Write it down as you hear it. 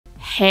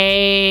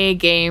Hey,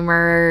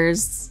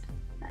 gamers.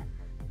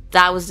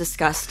 That was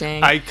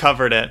disgusting. I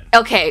covered it.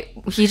 Okay,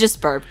 he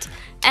just burped.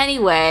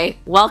 Anyway,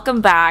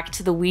 welcome back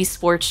to the Wii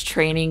Sports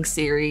Training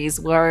series,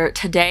 where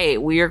today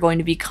we are going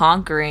to be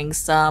conquering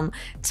some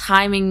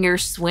timing your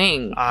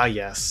swing. Ah,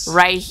 yes.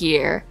 Right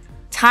here.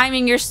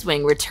 Timing your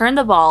swing. Return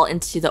the ball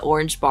into the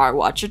orange bar.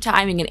 Watch your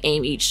timing and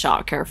aim each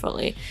shot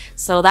carefully.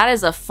 So that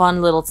is a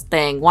fun little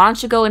thing. Why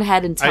don't you go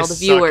ahead and tell the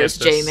viewers,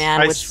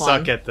 J-Man, which one? I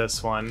suck at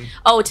this one.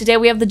 Oh, today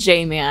we have the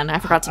J-Man. I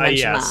forgot to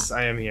mention that. Yes,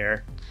 I am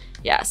here.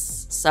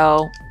 Yes.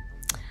 So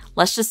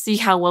let's just see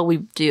how well we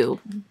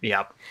do.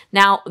 Yep.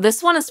 Now,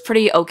 this one is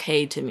pretty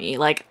okay to me.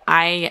 Like,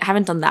 I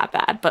haven't done that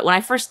bad. But when I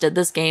first did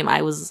this game,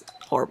 I was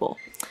horrible.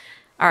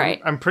 All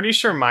right. I'm pretty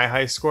sure my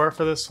high score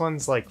for this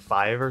one's like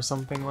 5 or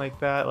something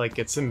like that. Like,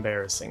 it's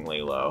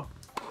embarrassingly low.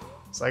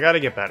 So I gotta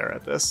get better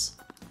at this.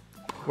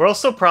 We're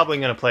also probably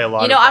gonna play a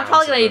lot of I'm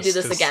probably rounds gonna of do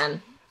this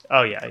again.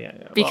 Oh,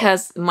 yeah.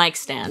 Because mic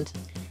stand.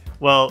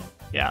 Well,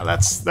 yeah,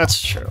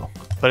 that's true.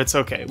 But it's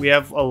okay. We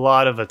have a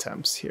lot of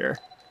attempts here.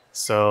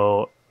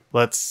 So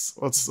let's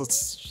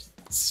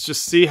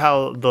just see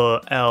how the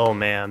L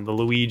man, the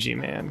Luigi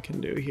man, can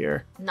do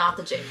here. Not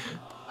the J man.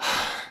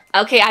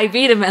 Okay, I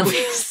beat him at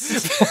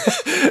least.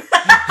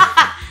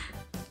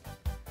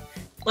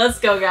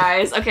 Let's go,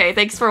 guys. Okay,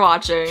 thanks for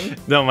watching.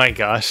 Oh my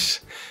gosh.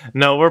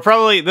 No,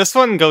 this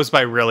one goes by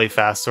really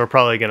fast, so we're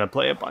probably gonna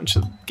play a bunch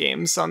of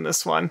games on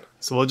this one.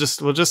 So we'll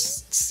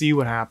just see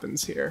what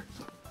happens here.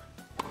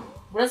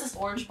 What does this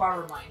orange bar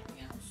remind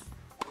me of?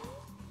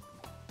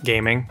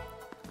 Gaming.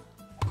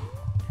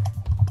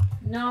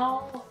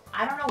 No,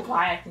 I don't know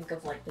why I think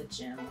of like the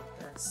gym with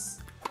this.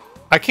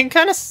 I can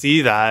kind of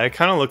see that. It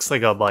kind of looks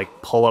like a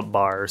pull-up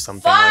bar or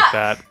something like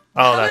that.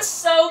 Oh, that's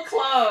so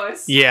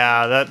close.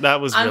 Yeah, that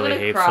was really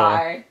hateful.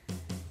 Cry.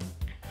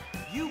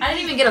 I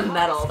didn't even get a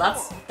medal.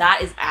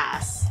 That is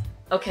ass.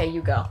 Okay,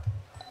 you go.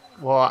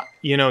 Well,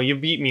 you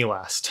beat me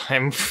last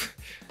time.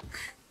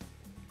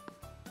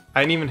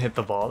 I didn't even hit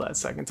the ball that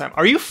second time.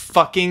 Are you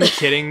fucking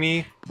kidding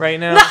me right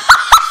now?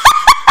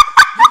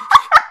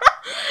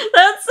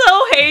 That's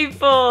so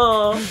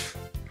hateful.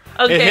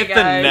 Okay, it hit guys.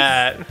 the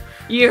net.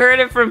 You heard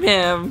it from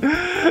him.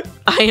 I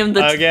am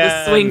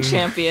the swing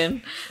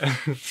champion.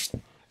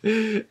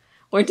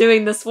 We're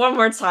doing this one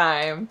more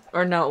time.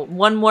 Or no,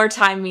 one more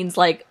time means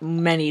like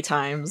many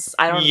times.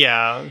 I don't.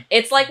 Yeah.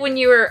 It's like when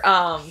you were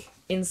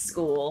in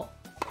school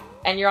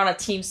and you're on a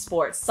team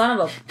sport. Son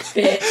of a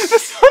bitch.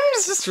 This one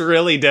is just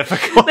really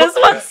difficult. This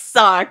one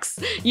sucks.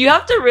 You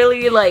have to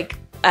really like,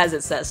 as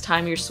it says,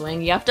 time your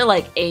swing. You have to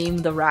like aim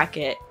the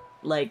racket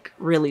like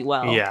really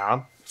well.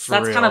 Yeah. So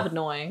that's kind of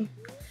annoying.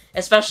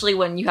 Especially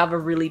when you have a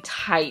really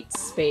tight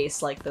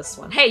space like this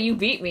one. Hey, you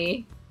beat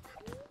me.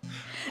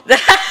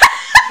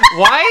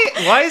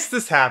 Why is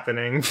this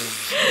happening?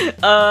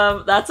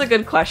 That's a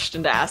good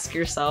question to ask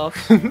yourself.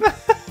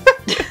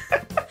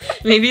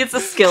 Maybe it's a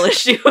skill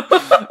issue.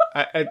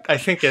 I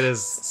think it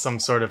is some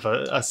sort of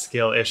a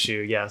skill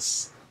issue,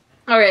 yes.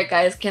 Alright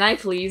guys, can I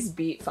please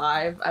beat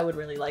 5? I would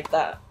really like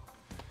that.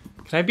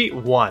 Can I beat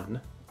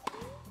 1?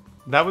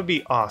 That would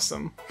be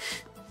awesome.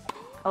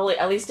 Oh wait,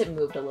 at least it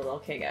moved a little.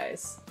 Okay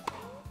guys.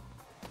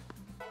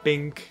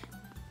 Bink.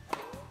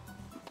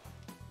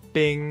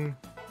 Bing.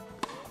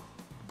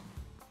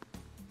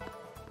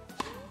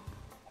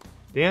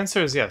 The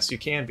answer is yes, you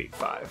can beat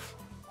 5.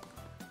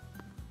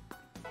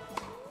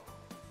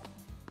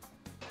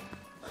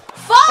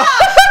 Fuck!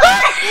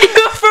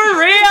 For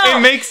real!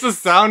 It makes the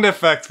sound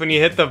effect when you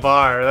hit the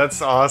bar.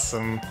 That's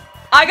awesome.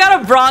 I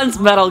got a bronze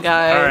medal,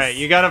 guys. Alright,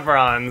 you got a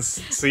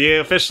bronze. So you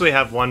officially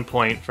have 1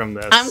 point from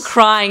this. I'm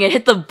crying. It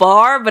hit the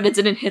bar, but it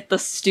didn't hit the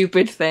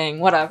stupid thing.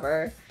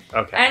 Whatever.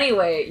 Okay.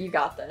 Anyway, you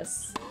got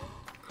this.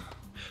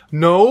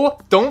 No,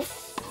 don't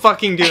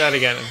fucking do that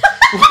again.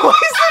 Why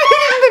is it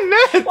hitting the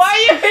net? Why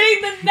are you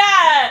hitting the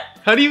net?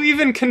 How do you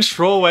even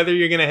control whether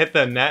you're gonna hit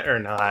the net or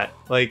not?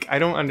 Like, I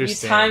don't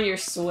understand. You time your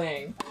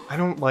swing. I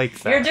don't like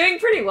that. You're doing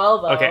pretty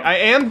well, though. Okay, I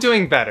am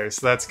doing better,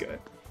 so that's good.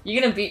 You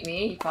gonna beat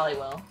me? You probably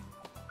will.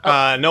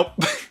 Oh. Nope.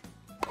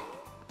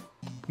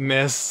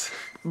 Miss.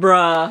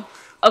 Bruh.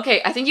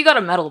 Okay, I think you got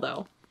a medal,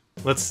 though.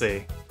 Let's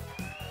see.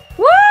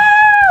 Woo!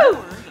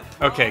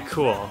 Okay,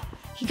 cool.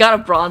 He got a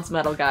bronze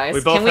medal, guys. We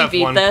both Can we have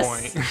beat 1 this?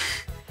 point.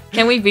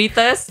 Can we beat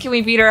this? Can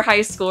we beat our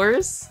high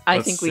scores? I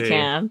Let's think see. we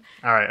can.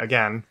 Alright,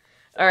 again.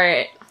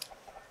 Alright.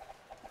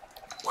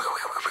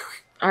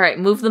 Alright,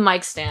 move the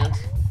mic stand.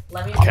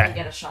 Let me try to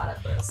get a shot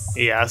at this.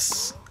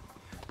 Yes.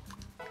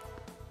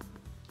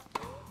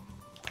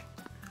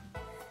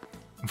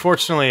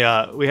 Unfortunately,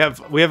 we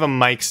have a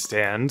mic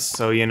stand,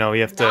 so you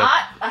have to.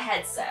 Not a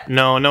headset.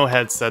 No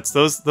headsets.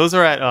 Those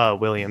are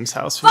at William's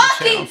house. For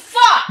Fucking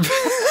fuck!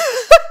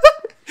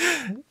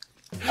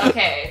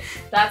 Okay,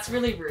 that's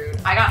really rude.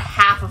 I got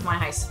half of my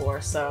high score,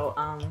 so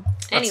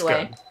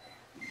anyway.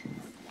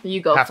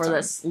 You go for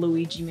this,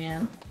 Luigi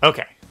man.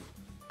 Okay.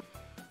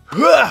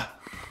 I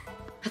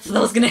thought I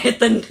was gonna hit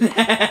the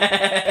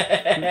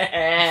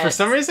net. For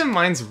some reason,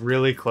 mine's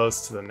really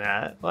close to the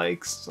net,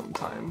 like,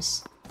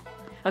 sometimes.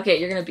 Okay,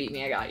 you're gonna beat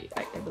me. I got you.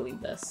 I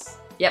believe this.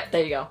 Yep,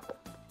 there you go.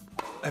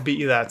 I beat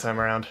you that time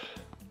around.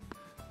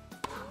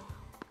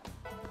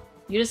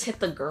 You just hit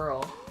the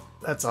girl.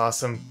 That's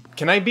awesome.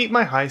 Can I beat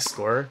my high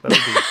score? That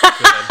would be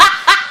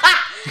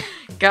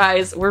good.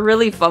 Guys, we're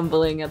really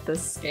fumbling at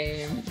this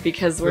game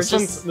because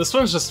this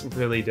one's just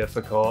really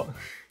difficult.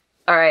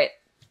 All right.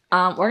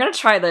 We're gonna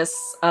try this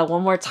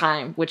one more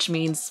time, which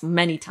means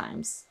many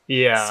times.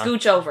 Yeah.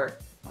 Scooch over.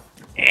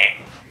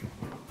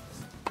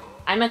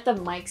 I'm at the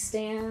mic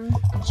stand,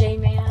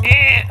 J-Man.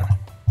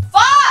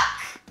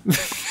 Fuck!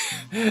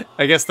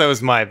 I guess that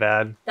was my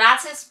bad.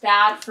 That's just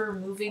bad for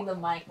moving the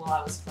mic while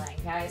I was playing,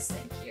 guys.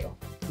 Thank you.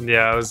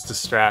 Yeah, I was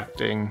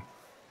distracting.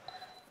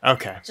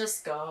 Okay.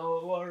 Just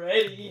go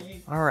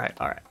already. Alright.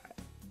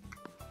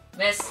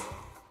 Miss.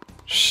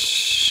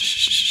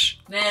 Shh.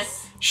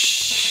 Miss.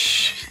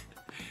 Shh.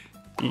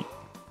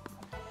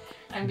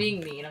 I'm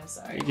being mean, I'm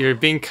sorry. You're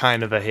being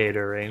kind of a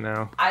hater right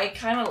now. I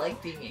kind of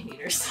like being a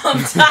hater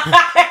sometimes.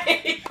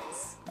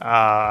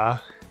 I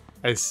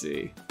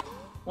see.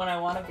 When I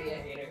want to be a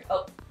hater.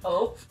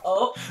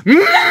 Oh.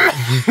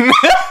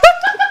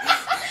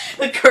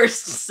 The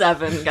cursed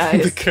 7,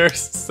 guys. The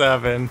cursed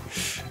 7.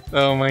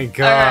 Oh my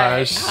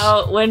gosh.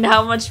 Right.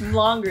 How much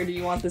longer do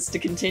you want this to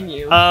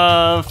continue?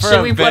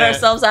 Should we put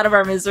ourselves out of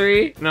our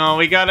misery? No,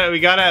 we gotta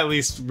at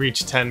least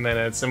reach 10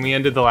 minutes, and we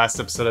ended the last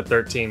episode at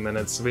 13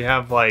 minutes, so we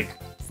have like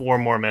 4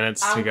 more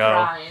minutes to go.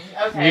 Crying.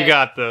 Okay. You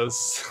got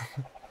this.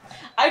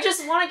 I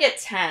just want to get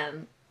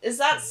 10. Is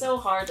that so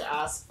hard to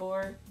ask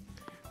for?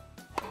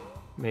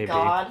 Maybe.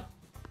 God.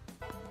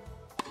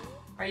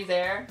 Are you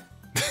there?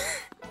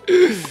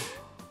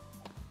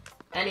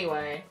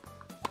 Anyway.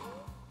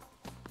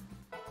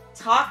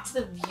 Talk to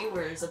the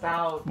viewers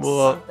about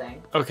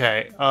something.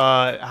 Okay,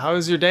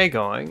 how's your day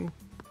going?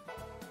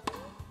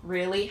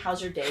 Really?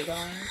 How's your day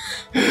going?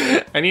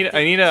 I need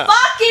a...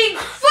 Fucking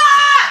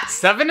fuck!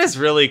 7 is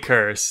really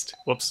cursed.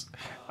 Whoops.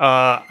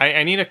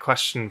 I need a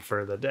question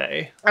for the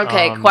day.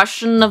 Okay,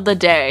 question of the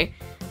day.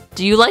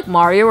 Do you like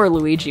Mario or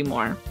Luigi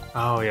more?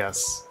 Oh,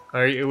 yes.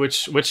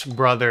 Which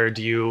brother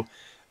do you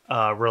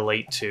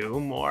relate to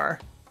more?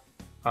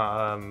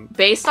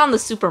 Based on the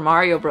Super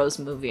Mario Bros.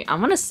 Movie, I'm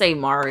gonna say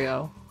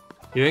Mario.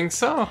 You think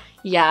so?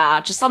 Yeah,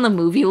 just on the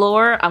movie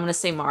lore, I'm gonna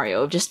say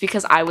Mario, just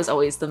because I was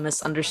always the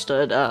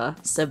misunderstood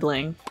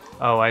sibling.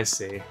 Oh, I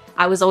see.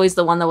 I was always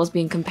the one that was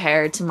being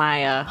compared to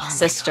my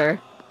sister.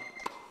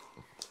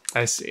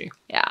 I see.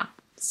 Yeah.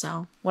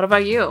 So, what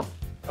about you?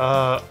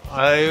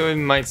 I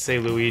might say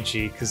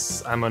Luigi,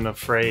 because I'm an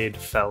afraid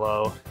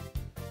fellow.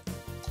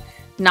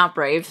 Not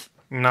brave.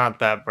 Not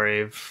that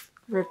brave.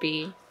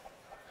 Rippy.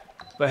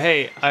 But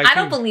hey, I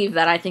don't believe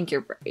that. I think you're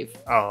brave.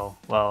 Oh,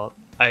 well,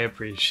 I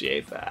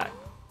appreciate that.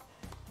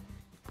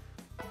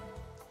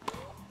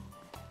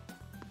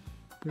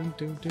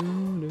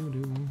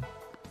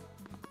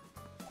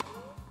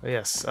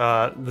 Yes,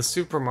 the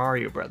Super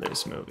Mario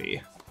Brothers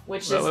movie.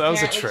 Which that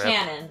was a trip.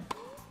 Canon.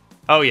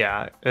 Oh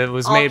yeah, it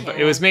was All made.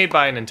 canon. It was made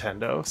by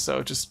Nintendo,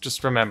 so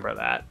just remember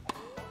that.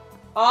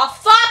 Oh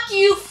fuck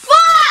you! Fuck!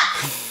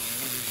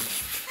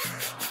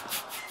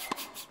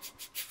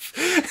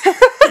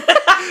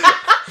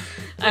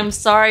 I'm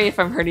sorry if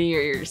I'm hurting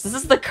your ears. This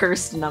is the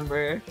cursed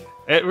number.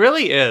 It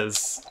really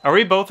is. Are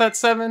we both at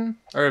 7?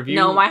 Or have you?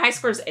 No, my high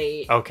score's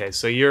 8. Okay,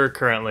 so you're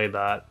currently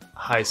the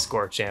high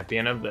score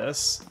champion of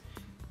this.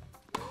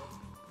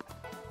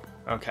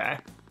 Okay.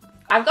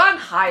 I've gotten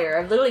higher.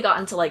 I've literally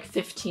gotten to like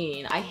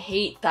 15. I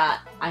hate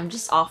that I'm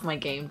just off my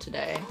game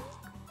today.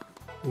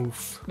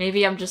 Oof.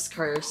 Maybe I'm just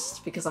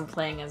cursed because I'm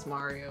playing as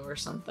Mario or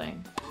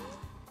something.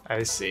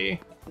 I see.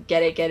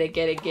 Get it. You got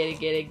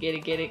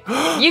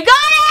it!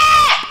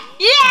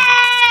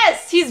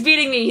 Yes! He's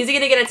beating me. Is he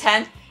gonna get a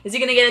 10? Is he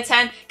gonna get a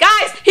 10?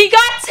 Guys, he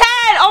got 10!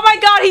 Oh my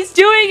god, he's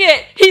doing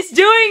it! He's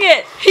doing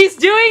it! He's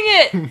doing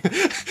it!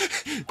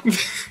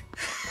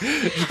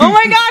 Oh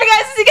my god,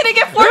 guys, is he gonna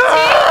get 14?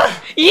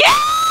 Yeah!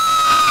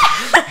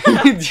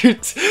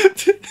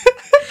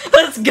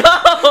 Let's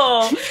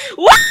go!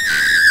 Woo!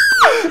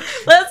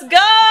 Let's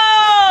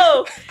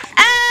go!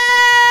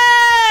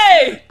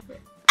 Hey!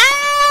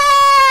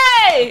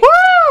 Hey!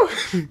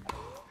 Woo!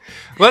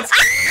 Let's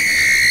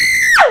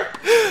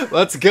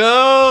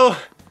go!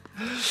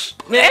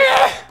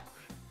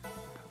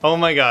 Oh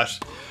my gosh.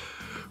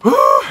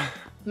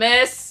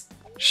 Miss.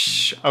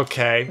 Shh,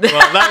 okay.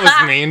 Well, that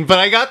was mean, but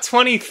I got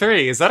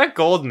 23. Is that a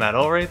gold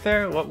medal right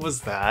there? What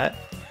was that?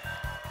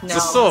 No, it's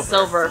a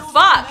silver.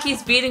 Fuck,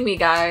 he's beating me,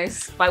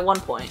 guys, by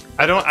 1 point.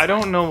 I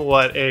don't know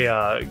what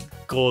a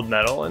gold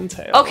medal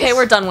entails. Okay,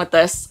 we're done with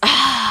this.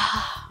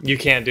 You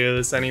can't do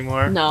this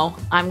anymore? No,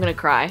 I'm gonna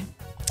cry.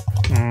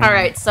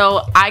 Alright,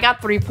 so I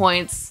got 3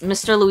 points.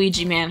 Mr.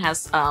 Luigi Man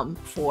has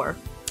 4.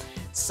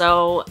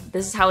 So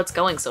this is how it's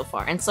going so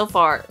far. And so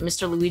far,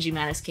 Mr. Luigi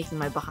Man is kicking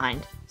my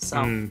behind.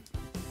 So,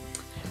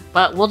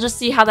 but we'll just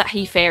see how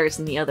he fares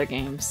in the other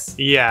games.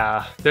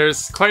 Yeah,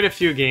 there's quite a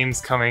few games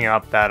coming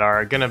up that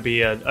are gonna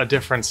be a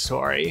different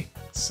story.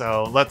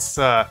 So let's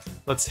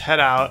head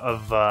out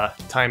of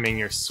timing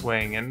your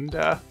swing and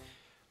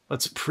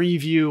let's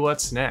preview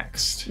what's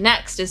next.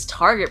 Next is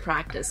target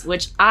practice,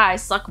 which I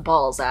suck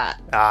balls at.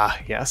 Ah,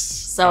 yes.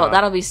 So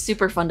that'll be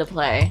super fun to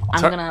play.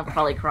 I'm gonna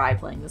probably cry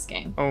playing this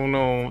game. Oh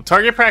no.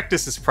 Target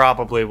practice is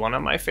probably one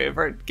of my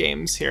favorite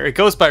games here. It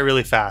goes by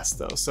really fast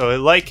though. So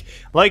like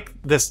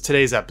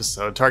today's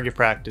episode, target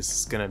practice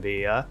is gonna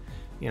be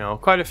you know,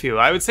 quite a few.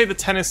 I would say the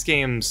tennis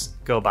games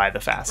go by the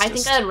fastest. I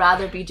think I'd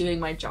rather be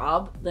doing my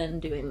job than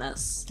doing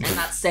this and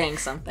not saying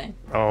something.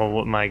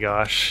 Oh my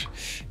gosh.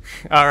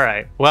 All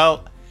right.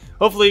 Well,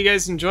 hopefully you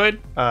guys enjoyed.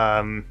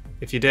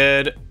 If you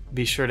did,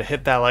 be sure to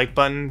hit that like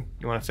button.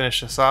 You want to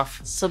finish us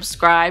off?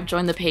 Subscribe,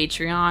 join the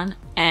Patreon,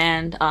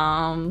 and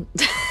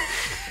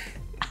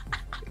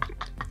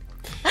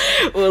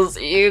we'll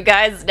see you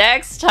guys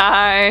next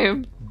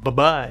time.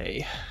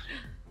 Bye-bye.